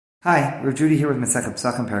Hi, Rav Judy here with Masechet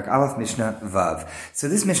Pesachim, Perek Aleph, Mishnah Vav. So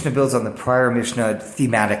this Mishnah builds on the prior Mishnah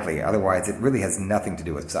thematically. Otherwise, it really has nothing to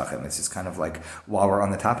do with Pesachim. It's just kind of like while we're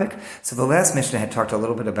on the topic. So the last Mishnah had talked a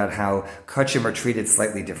little bit about how kachim are treated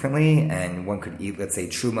slightly differently, and one could eat, let's say,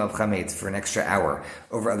 truma of chametz for an extra hour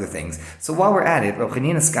over other things. So while we're at it, Rav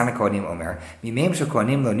Chanina Skana Kohanim Omer, Mimeim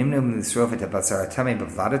shekohanim lo nimnu l'srof et basar tamei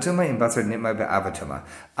b'vlada tuma im basar nitma be'ava tuma.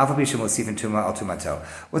 Afa b'shem mosifin tuma al tumato.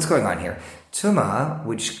 What's going on here? Tuma,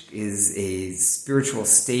 which is a spiritual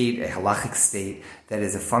state, a halachic state, that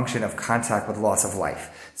is a function of contact with loss of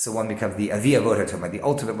life. So one becomes the avi avot tuma, the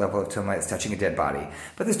ultimate level of tuma is touching a dead body.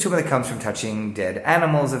 But there's tuma that comes from touching dead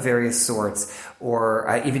animals of various sorts,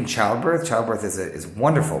 or even childbirth. Childbirth is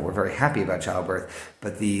wonderful. We're very happy about childbirth.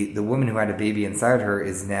 But the woman who had a baby inside her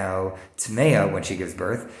is now tmeya when she gives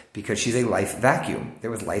birth, because she's a life vacuum.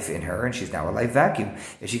 There was life in her, and she's now a life vacuum.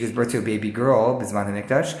 If she gives birth to a baby girl, Bizman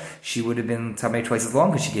HaMikdash, she would have been tamei twice as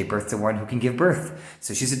long, because she gave birth to one who can give birth.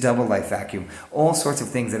 So she's a double life vacuum. All sorts of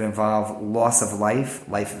things that involve loss of life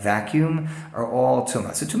vacuum, are all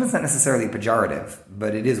tuma. So tuma is not necessarily pejorative,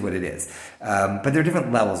 but it is what it is. But there are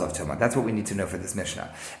different levels of tuma. That's what we need to know for this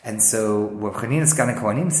Mishnah. And so what Chanina Skana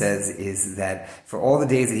Kohanim says is that for all the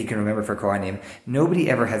days that he can remember for Kohanim, nobody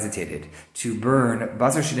ever hesitated to burn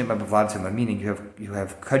basar shenitma b'vlad tuma, meaning you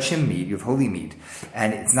have kachim meat, you have holy meat,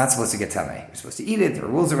 and it's not supposed to get tamei. You're supposed to eat it. There are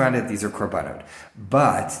rules around it. These are korbanot.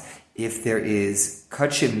 But if there is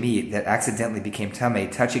kachim meat that accidentally became tamei,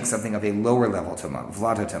 touching something of a lower level tuma,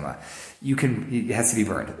 vlada tuma, it has to be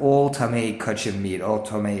burned. All tamei kachim meat, all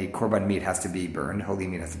tamei korban meat has to be burned. Holy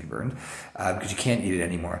meat has to be burned because you can't eat it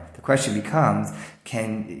anymore. The question becomes: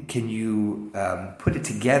 Can you put it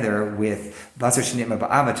together with basar shenitma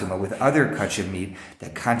ba'ava tuma, with other kachim meat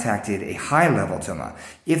that contacted a high level tuma?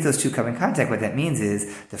 If those two come in contact, what that means is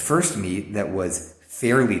the first meat that was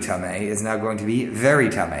fairly tamei is now going to be very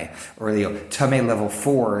tamei, or tamei level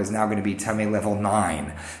 4 is now going to be tamei level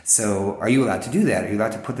 9. So are you allowed to do that? Are you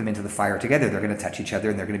allowed to put them into the fire together? They're going to touch each other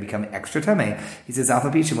and they're going to become extra tamei. He says alpha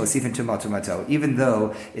bishim osifin tuma tumato. Even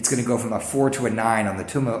though it's going to go from a 4 to a 9 on the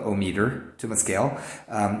tuma scale,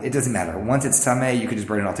 it doesn't matter. Once it's tamei, you can just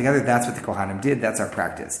burn it all together. That's what the Kohanim did. That's our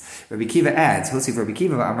practice. Rabbi Kiva adds, Hosi Rabbi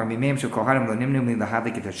Kiva Amar mimeim shel Kohanim lo nimnu min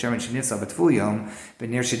lahadlik et hashem shenitza b'tful yom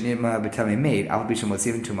b'ner shenitma b'tamei made alpha bishim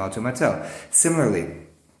Similarly,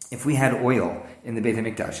 if we had oil in the Beit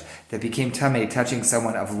HaMikdash that became tamei touching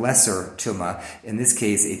someone of lesser tuma, in this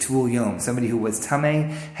case a tul yom, somebody who was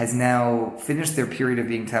tamei has now finished their period of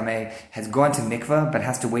being tamei, has gone to mikvah, but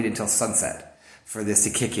has to wait until sunset for this to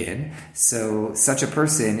kick in. So such a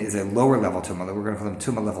person is a lower level tuma. We're going to call them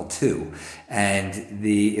tuma level 2. And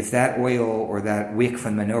if that oil or that wick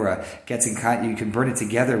from menorah gets in contact, you can burn it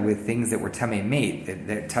together with things that were tamei made,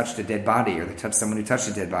 that touched a dead body, or that touched someone who touched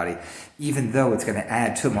a dead body. Even though it's going to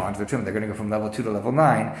add tuma onto the tuma, they're going to go from level 2 to level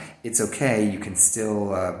 9. It's okay. You can still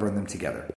burn them together.